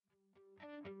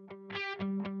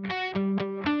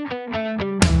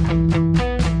This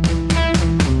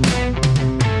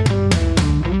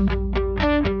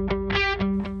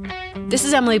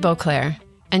is Emily Beauclair,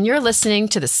 and you're listening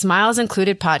to the Smiles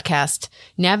Included podcast,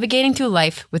 navigating through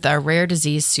life with our rare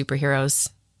disease superheroes.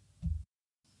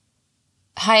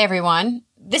 Hi, everyone.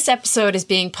 This episode is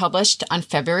being published on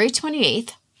February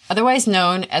 28th, otherwise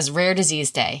known as Rare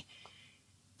Disease Day.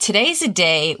 Today's a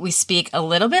day we speak a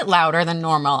little bit louder than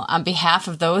normal on behalf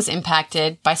of those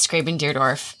impacted by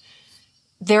Skraban-Deardorff.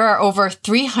 There are over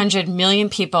 300 million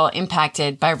people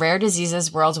impacted by rare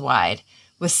diseases worldwide,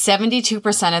 with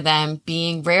 72% of them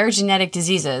being rare genetic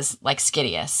diseases like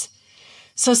SKDEAS.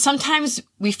 So sometimes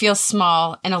we feel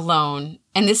small and alone,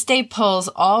 and this day pulls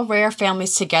all rare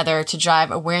families together to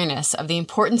drive awareness of the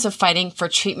importance of fighting for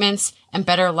treatments and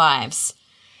better lives.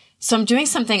 So I'm doing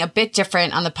something a bit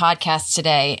different on the podcast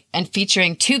today and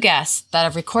featuring two guests that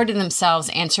have recorded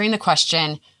themselves answering the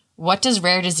question, what does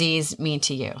rare disease mean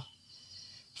to you?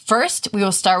 First, we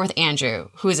will start with Andrew,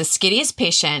 who is a SKDEAS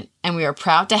patient, and we are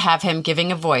proud to have him giving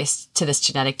a voice to this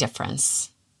genetic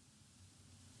difference.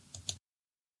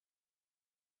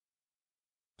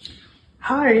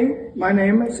 Hi, my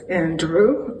name is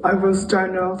Andrew. I was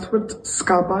diagnosed with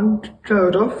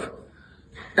Skraban-Deardorff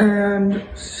and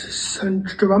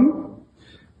syndrome,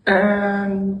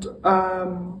 and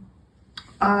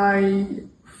I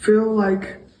feel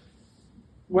like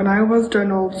when I was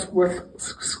diagnosed with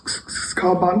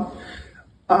Skraban,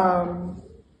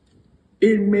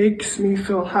 it makes me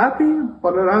feel happy,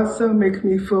 but it also makes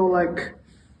me feel like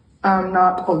I'm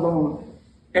not alone.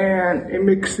 And it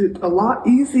makes it a lot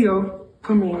easier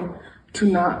for me to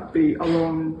not be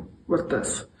alone with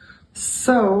this.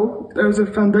 So there's a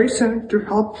foundation to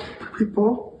help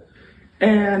people,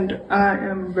 and I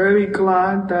am very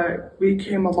glad that we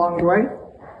came a long way,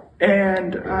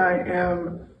 and I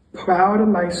am proud of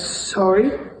my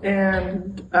story,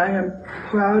 and I am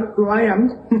proud who I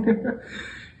am.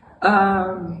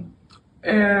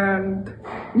 And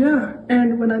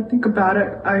when I think about it,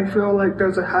 I feel like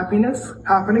there's a happiness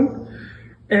happening,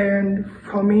 and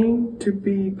for me to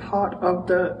be part of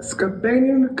the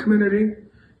Skraban community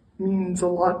means a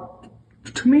lot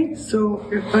to me. So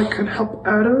if I can help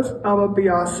others, that would be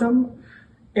awesome.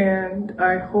 And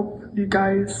I hope you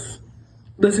guys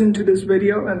listen to this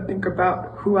video and think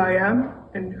about who I am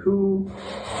and who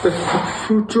the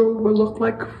future will look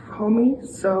like for me.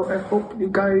 So I hope you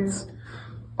guys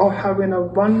are having a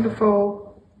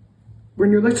wonderful,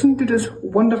 when you listen to this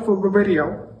wonderful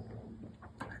video,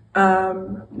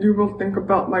 you will think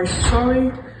about my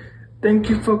story. Thank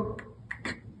you for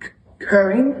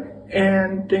caring,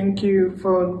 and thank you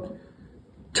for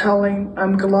telling,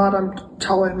 I'm glad I'm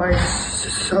telling my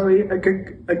story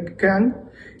again.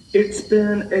 It's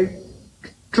been a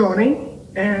journey,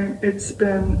 and it's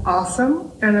been awesome,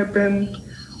 and it's been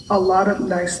a lot of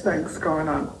nice things going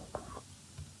on.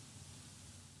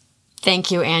 Thank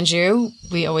you, Andrew.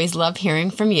 We always love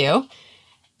hearing from you.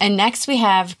 And next we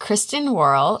have Kristen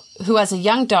Worrell, who has a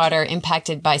young daughter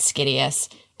impacted by SKDEAS,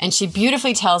 and she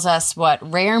beautifully tells us what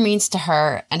rare means to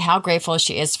her and how grateful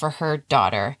she is for her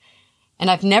daughter. And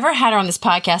I've never had her on this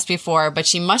podcast before, but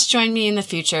she must join me in the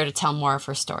future to tell more of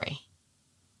her story.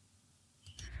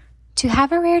 To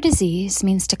have a rare disease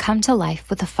means to come to life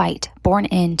with a fight born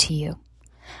into you,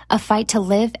 a fight to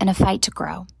live and a fight to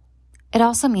grow. It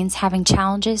also means having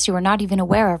challenges you are not even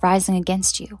aware of rising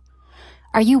against you.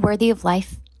 Are you worthy of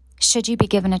life? Should you be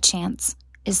given a chance?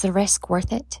 Is the risk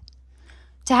worth it?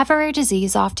 To have a rare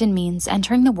disease often means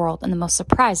entering the world in the most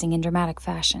surprising and dramatic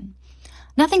fashion.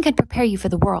 Nothing could prepare you for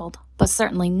the world, but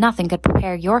certainly nothing could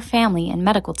prepare your family and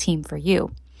medical team for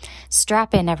you.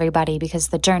 Strap in, everybody, because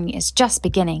the journey is just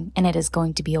beginning and it is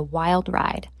going to be a wild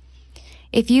ride.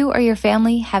 If you or your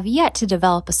family have yet to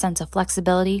develop a sense of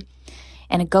flexibility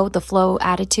and a go-with-the-flow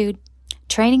attitude,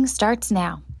 training starts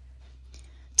now.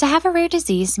 To have a rare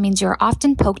disease means you are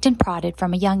often poked and prodded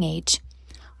from a young age.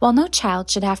 While no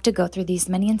child should have to go through these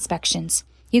many inspections,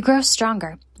 you grow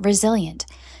stronger, resilient,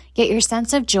 yet your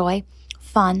sense of joy,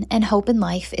 fun, and hope in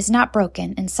life is not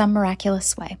broken in some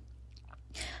miraculous way.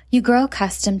 You grow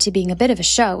accustomed to being a bit of a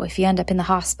show if you end up in the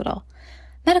hospital.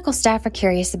 Medical staff are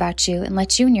curious about you and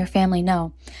let you and your family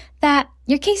know that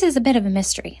your case is a bit of a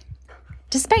mystery.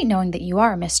 Despite knowing that you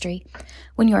are a mystery,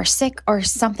 when you are sick or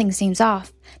something seems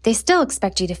off, they still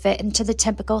expect you to fit into the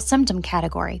typical symptom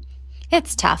category.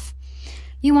 It's tough.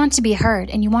 You want to be heard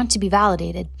and you want to be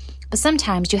validated, but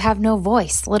sometimes you have no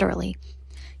voice, literally.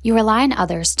 You rely on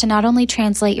others to not only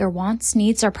translate your wants,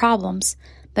 needs, or problems,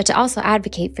 but to also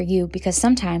advocate for you because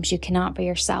sometimes you cannot be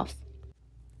yourself.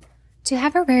 To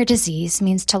have a rare disease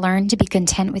means to learn to be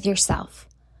content with yourself.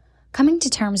 Coming to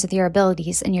terms with your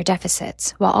abilities and your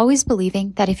deficits, while always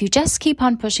believing that if you just keep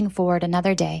on pushing forward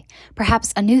another day,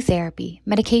 perhaps a new therapy,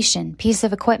 medication, piece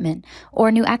of equipment,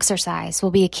 or new exercise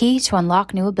will be a key to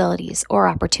unlock new abilities or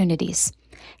opportunities.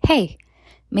 Hey,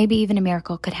 maybe even a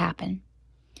miracle could happen.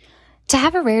 To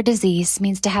have a rare disease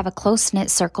means to have a close-knit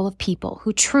circle of people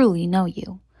who truly know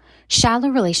you. Shallow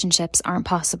relationships aren't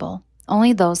possible,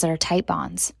 only those that are tight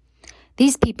bonds.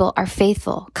 These people are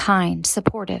faithful, kind,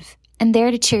 supportive, and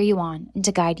there to cheer you on and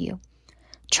to guide you.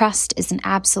 Trust is an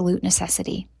absolute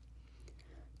necessity.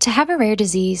 To have a rare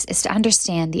disease is to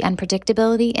understand the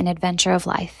unpredictability and adventure of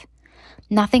life.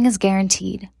 Nothing is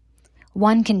guaranteed.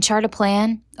 One can chart a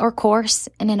plan or course,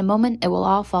 and in a moment it will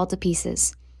all fall to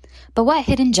pieces. But what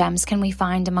hidden gems can we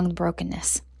find among the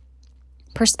brokenness?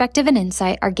 Perspective and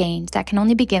insight are gained that can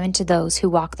only be given to those who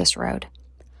walk this road.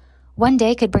 One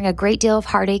day could bring a great deal of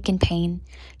heartache and pain,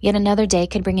 yet another day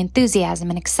could bring enthusiasm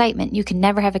and excitement you could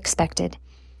never have expected.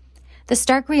 The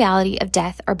stark reality of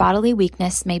death or bodily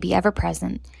weakness may be ever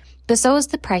present, but so is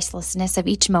the pricelessness of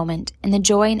each moment and the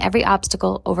joy in every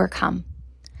obstacle overcome.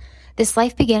 This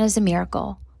life began as a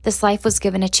miracle. This life was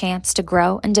given a chance to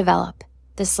grow and develop.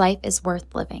 This life is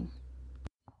worth living.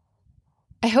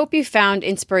 I hope you found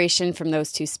inspiration from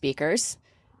those two speakers.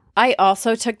 I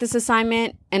also took this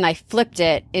assignment and I flipped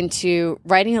it into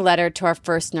writing a letter to our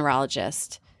first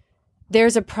neurologist.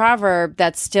 There's a proverb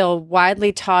that's still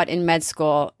widely taught in med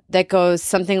school that goes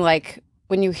something like,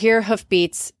 when you hear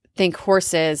hoofbeats, think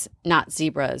horses, not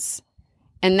zebras.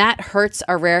 And that hurts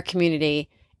our rare community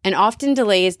and often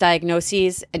delays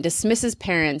diagnoses and dismisses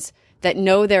parents that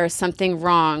know there is something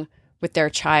wrong with their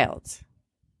child.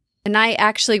 And I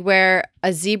actually wear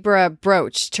a zebra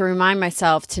brooch to remind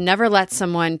myself to never let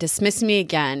someone dismiss me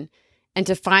again and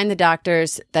to find the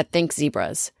doctors that think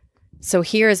zebras. So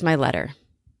here is my letter.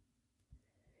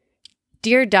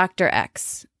 Dear Dr.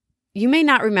 X, you may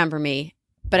not remember me,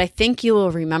 but I think you will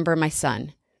remember my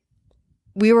son.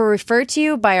 We were referred to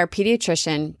you by our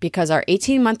pediatrician because our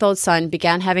 18-month-old son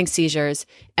began having seizures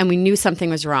and we knew something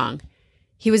was wrong.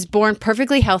 He was born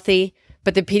perfectly healthy,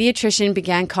 but the pediatrician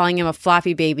began calling him a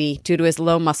floppy baby due to his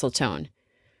low muscle tone.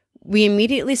 We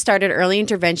immediately started early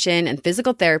intervention and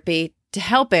physical therapy to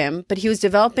help him, but he was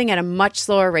developing at a much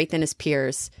slower rate than his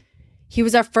peers. He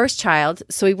was our first child,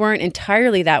 so we weren't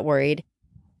entirely that worried,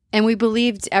 and we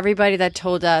believed everybody that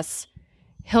told us,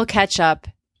 he'll catch up,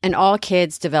 and all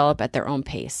kids develop at their own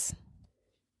pace.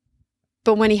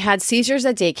 But when he had seizures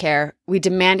at daycare, we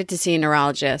demanded to see a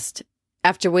neurologist.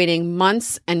 After waiting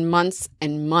months and months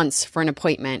and months for an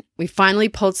appointment, we finally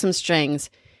pulled some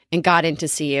strings and got in to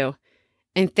see you.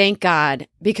 And thank God,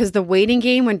 because the waiting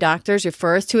game when doctors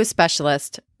refer us to a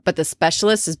specialist, but the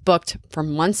specialist is booked for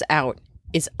months out,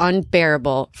 is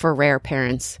unbearable for rare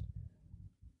parents.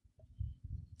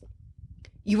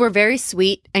 You were very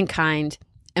sweet and kind,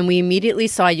 and we immediately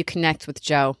saw you connect with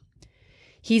Joe.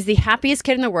 He's the happiest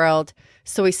kid in the world,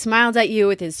 so he smiled at you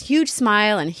with his huge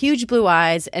smile and huge blue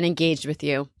eyes and engaged with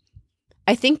you.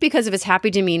 I think because of his happy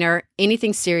demeanor,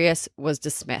 anything serious was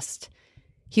dismissed.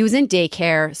 He was in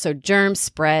daycare, so germs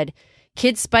spread,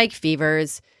 kids spike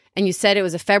fevers, and you said it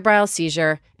was a febrile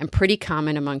seizure and pretty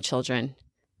common among children.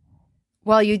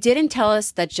 While you didn't tell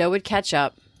us that Joe would catch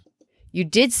up, you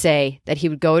did say that he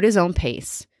would go at his own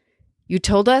pace. You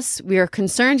told us we are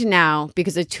concerned now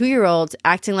because a 2-year-old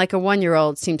acting like a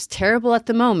 1-year-old seems terrible at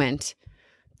the moment,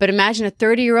 but imagine a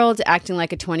 30-year-old acting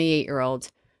like a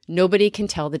 28-year-old. Nobody can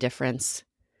tell the difference.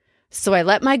 So I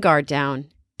let my guard down,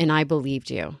 and I believed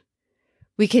you.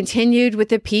 We continued with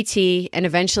the PT and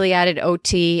eventually added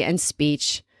OT and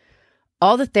speech.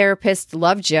 All the therapists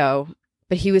loved Joe,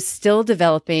 but he was still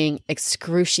developing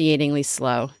excruciatingly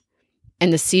slow,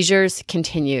 and the seizures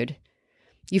continued.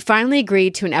 You finally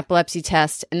agreed to an epilepsy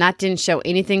test, and that didn't show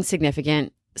anything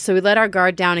significant, so we let our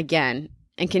guard down again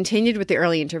and continued with the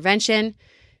early intervention,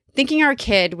 thinking our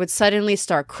kid would suddenly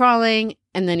start crawling,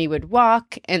 and then he would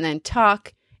walk and then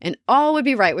talk, and all would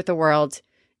be right with the world,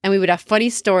 and we would have funny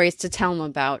stories to tell him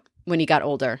about when he got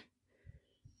older.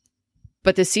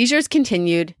 But the seizures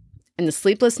continued, and the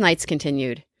sleepless nights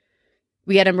continued.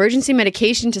 We had emergency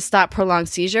medication to stop prolonged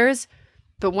seizures,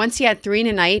 but once he had 3 in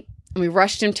a night, and we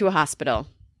rushed him to a hospital.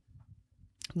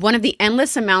 One of the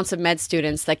endless amounts of med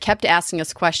students that kept asking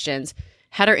us questions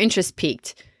had our interest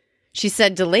piqued. She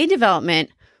said delayed development,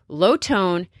 low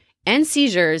tone, and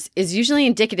seizures is usually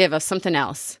indicative of something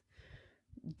else.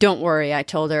 Don't worry, I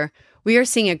told her. We are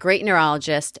seeing a great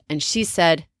neurologist, and she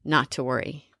said not to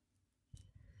worry.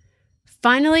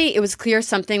 Finally, it was clear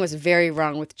something was very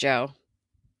wrong with Joe.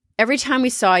 Every time we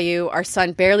saw you, our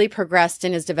son barely progressed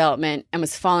in his development and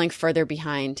was falling further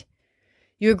behind.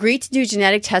 You agreed to do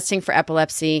genetic testing for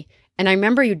epilepsy, and I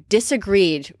remember you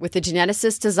disagreed with the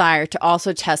geneticist's desire to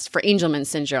also test for Angelman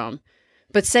syndrome,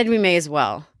 but said we may as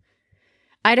well.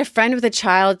 I had a friend with a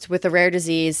child with a rare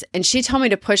disease, and she told me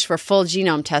to push for full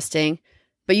genome testing,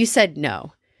 but you said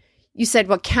no. You said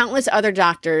what countless other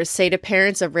doctors say to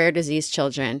parents of rare disease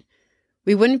children.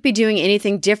 We wouldn't be doing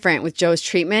anything different with Joe's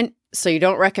treatment, so you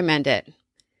don't recommend it.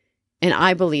 And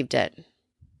I believed it.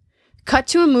 Cut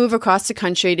to a move across the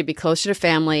country to be closer to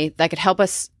family that could help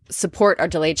us support our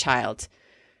delayed child.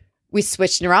 We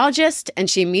switched neurologist, and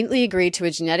she immediately agreed to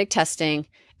a genetic testing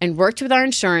and worked with our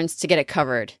insurance to get it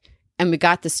covered. And we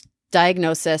got this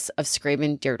diagnosis of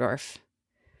Skraban-Deardorff.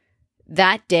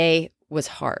 That day was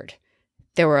hard.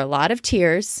 There were a lot of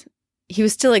tears. He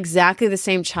was still exactly the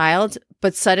same child,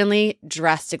 but suddenly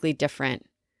drastically different.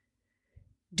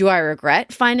 Do I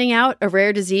regret finding out a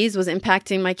rare disease was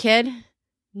impacting my kid?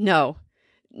 No.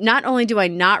 Not only do I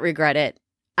not regret it,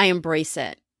 I embrace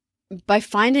it. By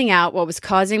finding out what was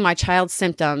causing my child's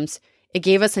symptoms, it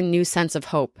gave us a new sense of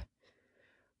hope.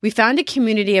 We found a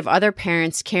community of other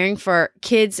parents caring for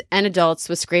kids and adults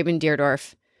with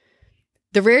Skraban-Deardorff.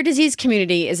 The rare disease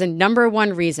community is a number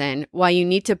one reason why you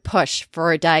need to push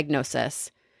for a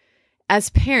diagnosis. As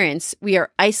parents, we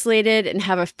are isolated and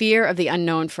have a fear of the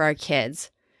unknown for our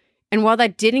kids. And while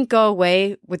that didn't go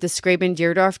away with the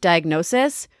Skraban-Deardorff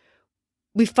diagnosis,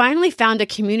 we finally found a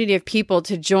community of people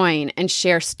to join and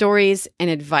share stories and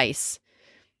advice.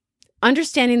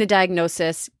 Understanding the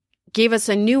diagnosis gave us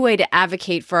a new way to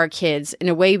advocate for our kids in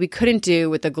a way we couldn't do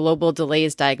with the global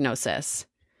delays diagnosis.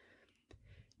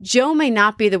 Joe may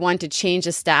not be the one to change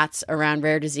the stats around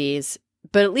rare disease,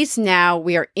 but at least now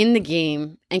we are in the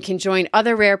game and can join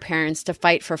other rare parents to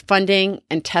fight for funding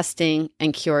and testing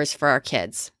and cures for our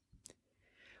kids.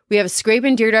 We have a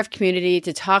Skraban-Deardorff community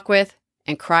to talk with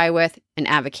and cry with and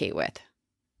advocate with.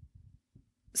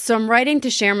 So I'm writing to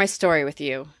share my story with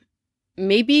you.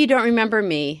 Maybe you don't remember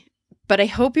me, but I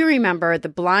hope you remember the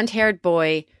blonde-haired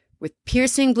boy with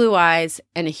piercing blue eyes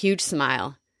and a huge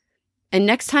smile. And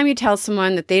next time you tell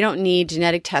someone that they don't need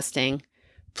genetic testing,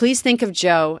 please think of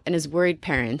Joe and his worried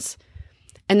parents,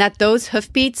 and that those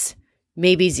hoofbeats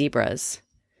may be zebras.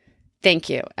 Thank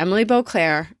you. Emily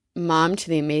Beauclair, mom to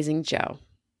the amazing Joe.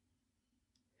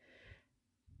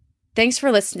 Thanks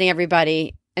for listening,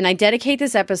 everybody, and I dedicate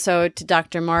this episode to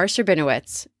Dr. Morris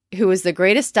Rabinowitz, who is the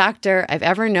greatest doctor I've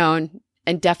ever known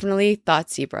and definitely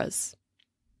thought zebras.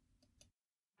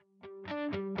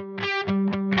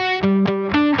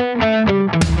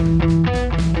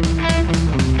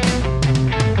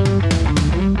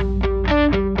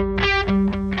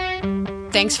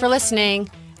 Thanks for listening.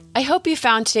 I hope you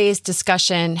found today's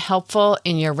discussion helpful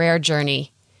in your rare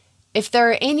journey. If there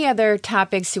are any other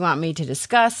topics you want me to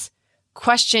discuss,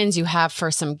 questions you have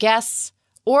for some guests,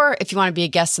 or if you want to be a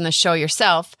guest on the show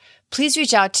yourself, please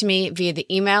reach out to me via the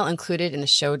email included in the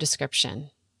show description.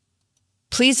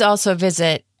 Please also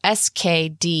visit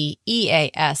SKDEAS.org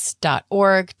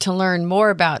to learn more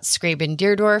about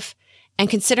Skraban-Deardorff and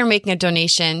consider making a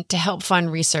donation to help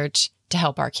fund research to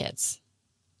help our kids.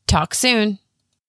 Talk soon.